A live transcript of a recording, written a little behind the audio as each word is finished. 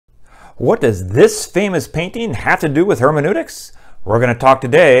What does this famous painting have to do with hermeneutics? We're going to talk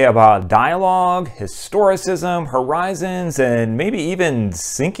today about dialogue, historicism, horizons, and maybe even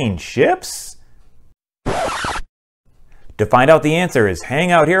sinking ships? To find out the answers,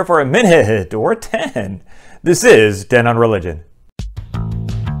 hang out here for a minute or 10. This is 10 on Religion.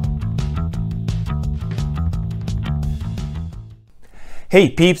 Hey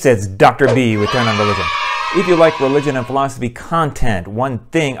peeps, it's Dr. B with 10 on Religion. If you like religion and philosophy content, one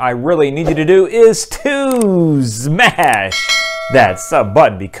thing I really need you to do is to smash that sub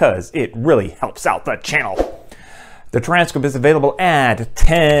button because it really helps out the channel. The transcript is available at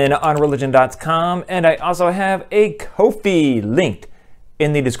 10onreligion.com, and I also have a Ko-fi linked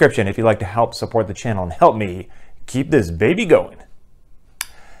in the description if you'd like to help support the channel and help me keep this baby going.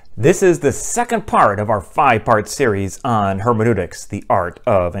 This is the second part of our 5-part series on hermeneutics, the art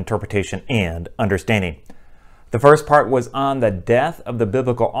of interpretation and understanding. The first part was on the death of the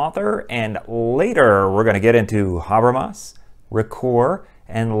biblical author, and later we're going to get into Habermas, Ricoeur,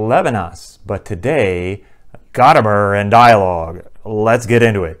 and Levinas. But today, Gadamer and dialogue. Let's get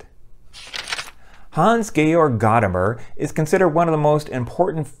into it. Hans-Georg Gadamer is considered one of the most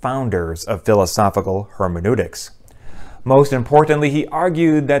important founders of philosophical hermeneutics. Most importantly, he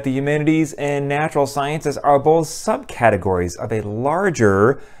argued that the humanities and natural sciences are both subcategories of a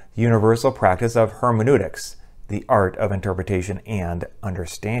larger universal practice of hermeneutics, the art of interpretation and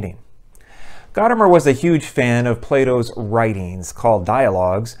understanding. Gadamer was a huge fan of Plato's writings called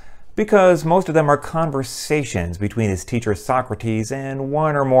dialogues because most of them are conversations between his teacher Socrates and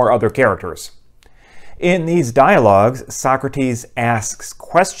one or more other characters. In these dialogues, Socrates asks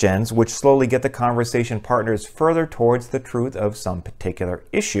questions which slowly get the conversation partners further towards the truth of some particular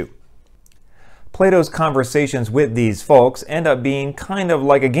issue. Plato's conversations with these folks end up being kind of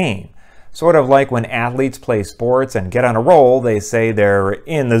like a game. Sort of like when athletes play sports and get on a roll, they say they're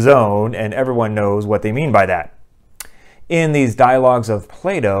in the zone, and everyone knows what they mean by that. In these dialogues of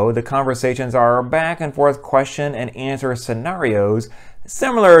Plato, the conversations are back and forth question and answer scenarios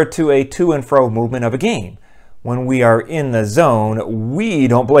similar to a to and fro movement of a game. When we are in the zone, we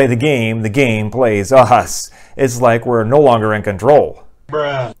don't play the game plays us. It's like we're no longer in control.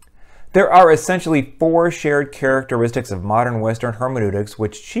 Bruh. There are essentially 4 shared characteristics of modern Western hermeneutics,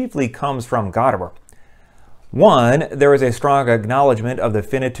 which chiefly comes from Gadamer. 1, there is a strong acknowledgement of the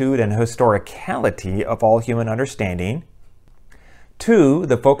finitude and historicality of all human understanding. 2,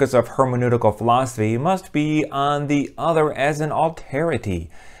 the focus of hermeneutical philosophy must be on the other as an alterity,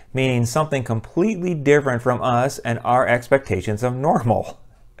 meaning something completely different from us and our expectations of normal.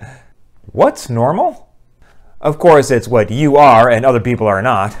 What's normal? Of course, it's what you are and other people are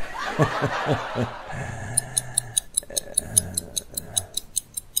not.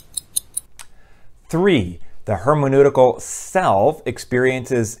 3, the hermeneutical self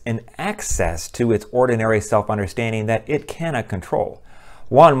experiences an access to its ordinary self-understanding that it cannot control.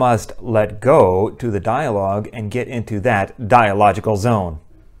 One must let go to the dialogue and get into that dialogical zone.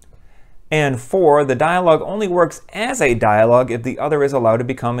 And 4, the dialogue only works as a dialogue if the other is allowed to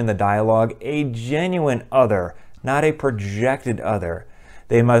become in the dialogue a genuine other, not a projected other.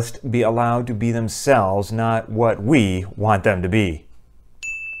 They must be allowed to be themselves, not what we want them to be.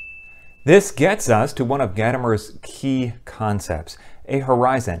 This gets us to one of Gadamer's key concepts, a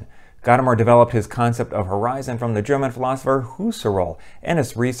horizon. Gadamer developed his concept of horizon from the German philosopher Husserl and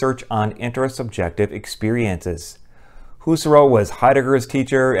his research on intersubjective experiences. Husserl was Heidegger's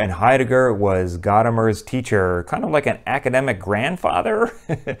teacher, and Heidegger was Gadamer's teacher, kind of like an academic grandfather.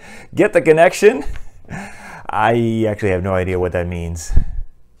 Get the connection? I actually have no idea what that means.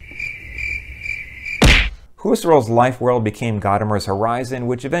 Husserl's life world became Gadamer's horizon,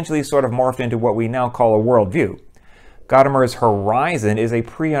 which eventually sort of morphed into what we now call a worldview. Gadamer's horizon is a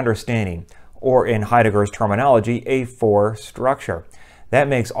pre-understanding, or in Heidegger's terminology, a forestructure. That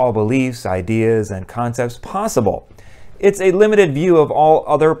makes all beliefs, ideas, and concepts possible. It's a limited view of all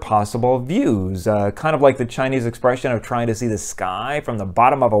other possible views, kind of like the Chinese expression of trying to see the sky from the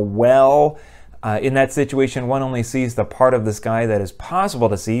bottom of a well. In that situation, one only sees the part of the sky that is possible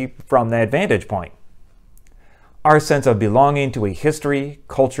to see from that vantage point. Our sense of belonging to a history,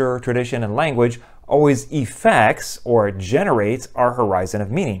 culture, tradition, and language always effects or generates our horizon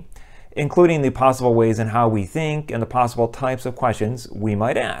of meaning, including the possible ways in how we think and the possible types of questions we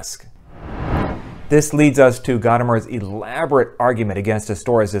might ask. This leads us to Gadamer's elaborate argument against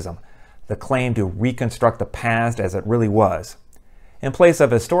historicism, the claim to reconstruct the past as it really was. In place of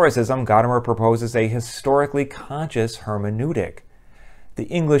historicism, Gadamer proposes a historically conscious hermeneutic. The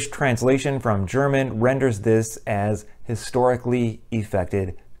English translation from German renders this as historically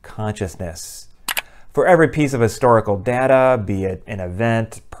effected consciousness. For every piece of historical data, be it an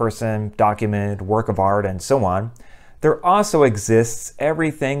event, person, document, work of art, and so on, there also exists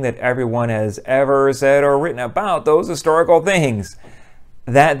everything that everyone has ever said or written about those historical things.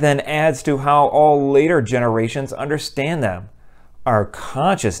 That then adds to how all later generations understand them. Our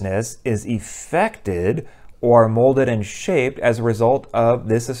consciousness is affected or molded and shaped as a result of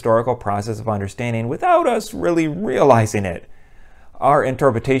this historical process of understanding without us really realizing it. Our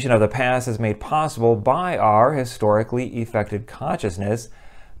interpretation of the past is made possible by our historically affected consciousness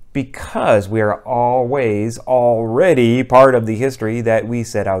because we are always already part of the history that we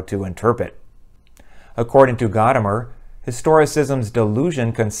set out to interpret. According to Gadamer, historicism's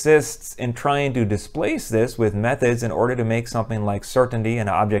delusion consists in trying to displace this with methods in order to make something like certainty and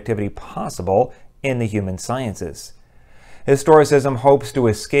objectivity possible in the human sciences. Historicism hopes to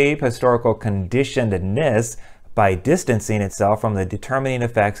escape historical conditionedness by distancing itself from the determining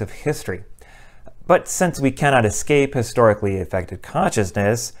effects of history. But since we cannot escape historically affected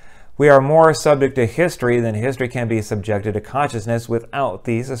consciousness, we are more subject to history than history can be subjected to consciousness without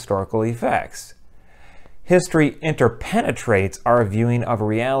these historical effects. History interpenetrates our viewing of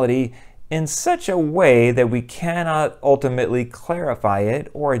reality in such a way that we cannot ultimately clarify it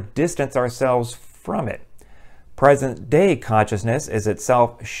or distance ourselves from it. Present-day consciousness is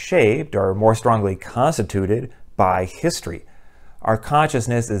itself shaped, or more strongly constituted, by history. Our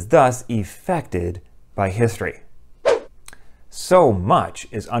consciousness is thus affected by history. So much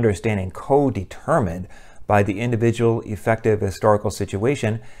is understanding co-determined by the individual effective historical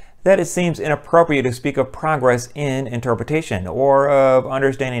situation that it seems inappropriate to speak of progress in interpretation or of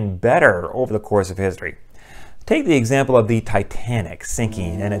understanding better over the course of history. Take the example of the Titanic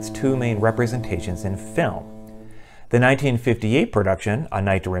sinking and its two main representations in film. The 1958 production, A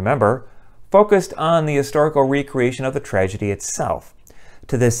Night to Remember, focused on the historical recreation of the tragedy itself.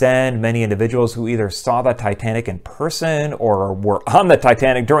 To this end, many individuals who either saw the Titanic in person or were on the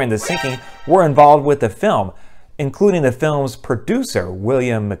Titanic during the sinking were involved with the film, including the film's producer,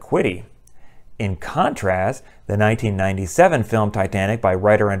 William McQuitty. In contrast, the 1997 film Titanic by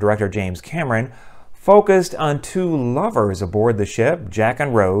writer and director James Cameron focused on two lovers aboard the ship, Jack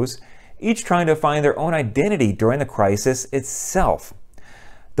and Rose, each trying to find their own identity during the crisis itself.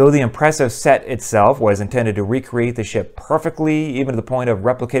 Though the impressive set itself was intended to recreate the ship perfectly, even to the point of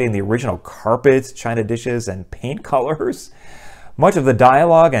replicating the original carpets, china dishes, and paint colors, much of the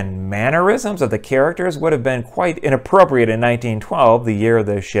dialogue and mannerisms of the characters would have been quite inappropriate in 1912, the year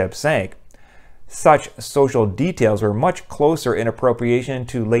the ship sank. Such social details were much closer in appropriation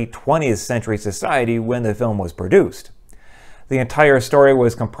to late 20th century society when the film was produced. The entire story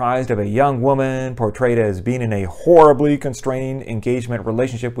was comprised of a young woman portrayed as being in a horribly constraining engagement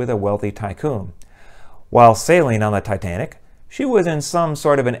relationship with a wealthy tycoon. While sailing on the Titanic, she was in some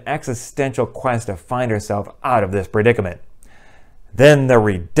sort of an existential quest to find herself out of this predicament. Then the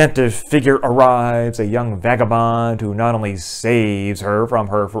redemptive figure arrives, a young vagabond who not only saves her from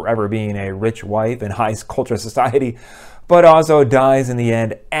her forever being a rich wife in high culture society, but also dies in the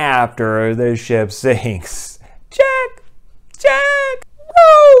end after the ship sinks. Jack!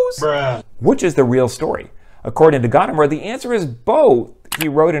 Rose! Bruh. Which is the real story? According to Gadamer, the answer is both. He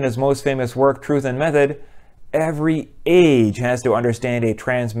wrote in his most famous work, Truth and Method, every age has to understand a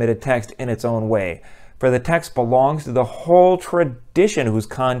transmitted text in its own way, for the text belongs to the whole tradition whose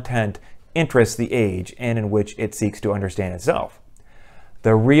content interests the age and in which it seeks to understand itself.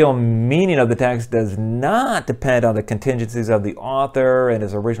 The real meaning of the text does not depend on the contingencies of the author and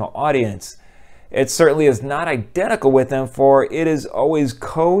his original audience. It certainly is not identical with them, for it is always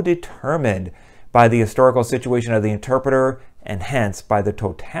co-determined by the historical situation of the interpreter and hence by the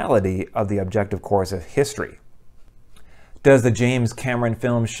totality of the objective course of history. Does the James Cameron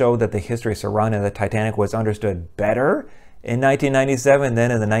film show that the history surrounding the Titanic was understood better in 1997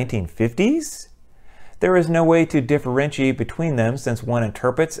 than in the 1950s? There is no way to differentiate between them since one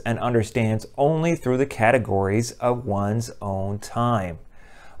interprets and understands only through the categories of one's own time.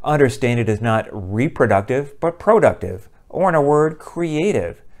 Understanding is not reproductive, but productive, or in a word,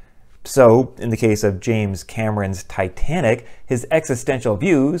 creative. So, in the case of James Cameron's Titanic, his existential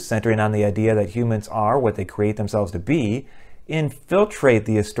views, centering on the idea that humans are what they create themselves to be, infiltrate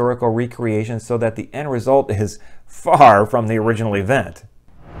the historical recreation so that the end result is far from the original event.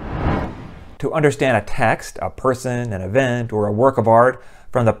 To understand a text, a person, an event, or a work of art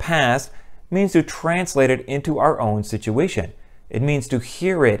from the past means to translate it into our own situation. It means to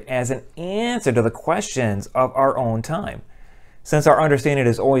hear it as an answer to the questions of our own time. Since our understanding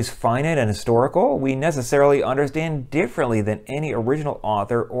is always finite and historical, we necessarily understand differently than any original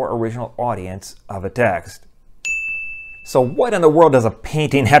author or original audience of a text. So what in the world does a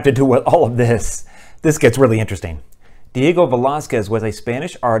painting have to do with all of this? This gets really interesting. Diego Velázquez was a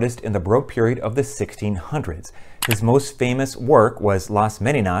Spanish artist in the Baroque period of the 1600s. His most famous work was Las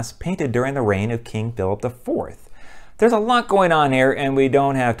Meninas, painted during the reign of King Philip IV. There's a lot going on here, and we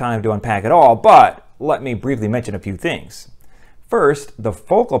don't have time to unpack it all, but let me briefly mention a few things. First, the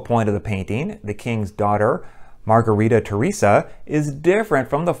focal point of the painting, the king's daughter, Margarita Teresa, is different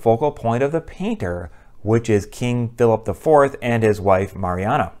from the focal point of the painter, which is King Philip IV and his wife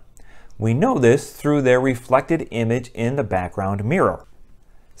Mariana. We know this through their reflected image in the background mirror.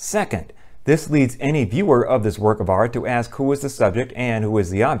 Second, this leads any viewer of this work of art to ask who is the subject and who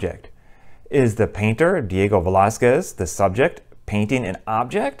is the object. Is the painter, Diego Velázquez, the subject, painting an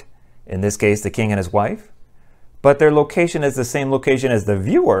object? In this case, the king and his wife? But their location is the same location as the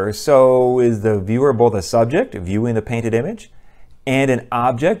viewer, so is the viewer both a subject, viewing the painted image, and an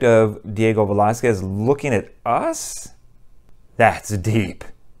object of Diego Velázquez looking at us? That's deep.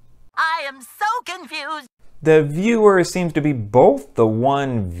 I am so confused. The viewer seems to be both the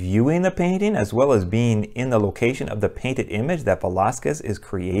one viewing the painting as well as being in the location of the painted image that Velázquez is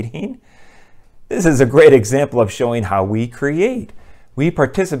creating. This is a great example of showing how we create. We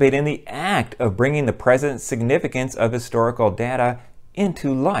participate in the act of bringing the present significance of historical data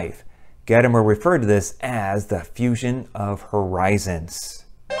into life. Gadamer referred to this as the fusion of horizons.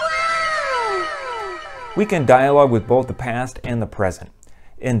 We can dialogue with both the past and the present.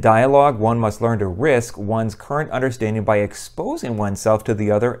 In dialogue, one must learn to risk one's current understanding by exposing oneself to the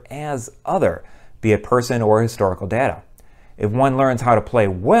other as other, be it person or historical data. If one learns how to play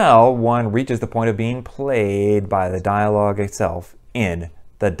well, one reaches the point of being played by the dialogue itself in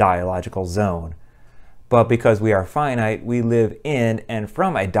the dialogical zone. But because we are finite, we live in and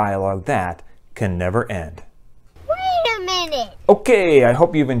from a dialogue that can never end. Wait a minute. Okay, I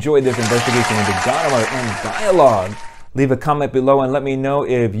hope you've enjoyed this investigation into Gadamer and dialogue. Leave a comment below and let me know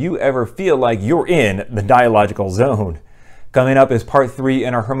if you ever feel like you're in the dialogical zone. Coming up is part 3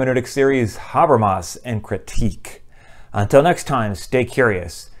 in our hermeneutics series, Habermas and Critique. Until next time, stay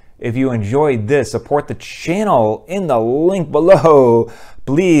curious. If you enjoyed this, support the channel in the link below.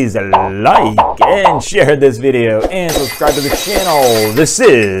 Please like and share this video and subscribe to the channel. This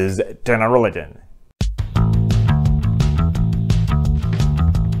is TenOnReligion.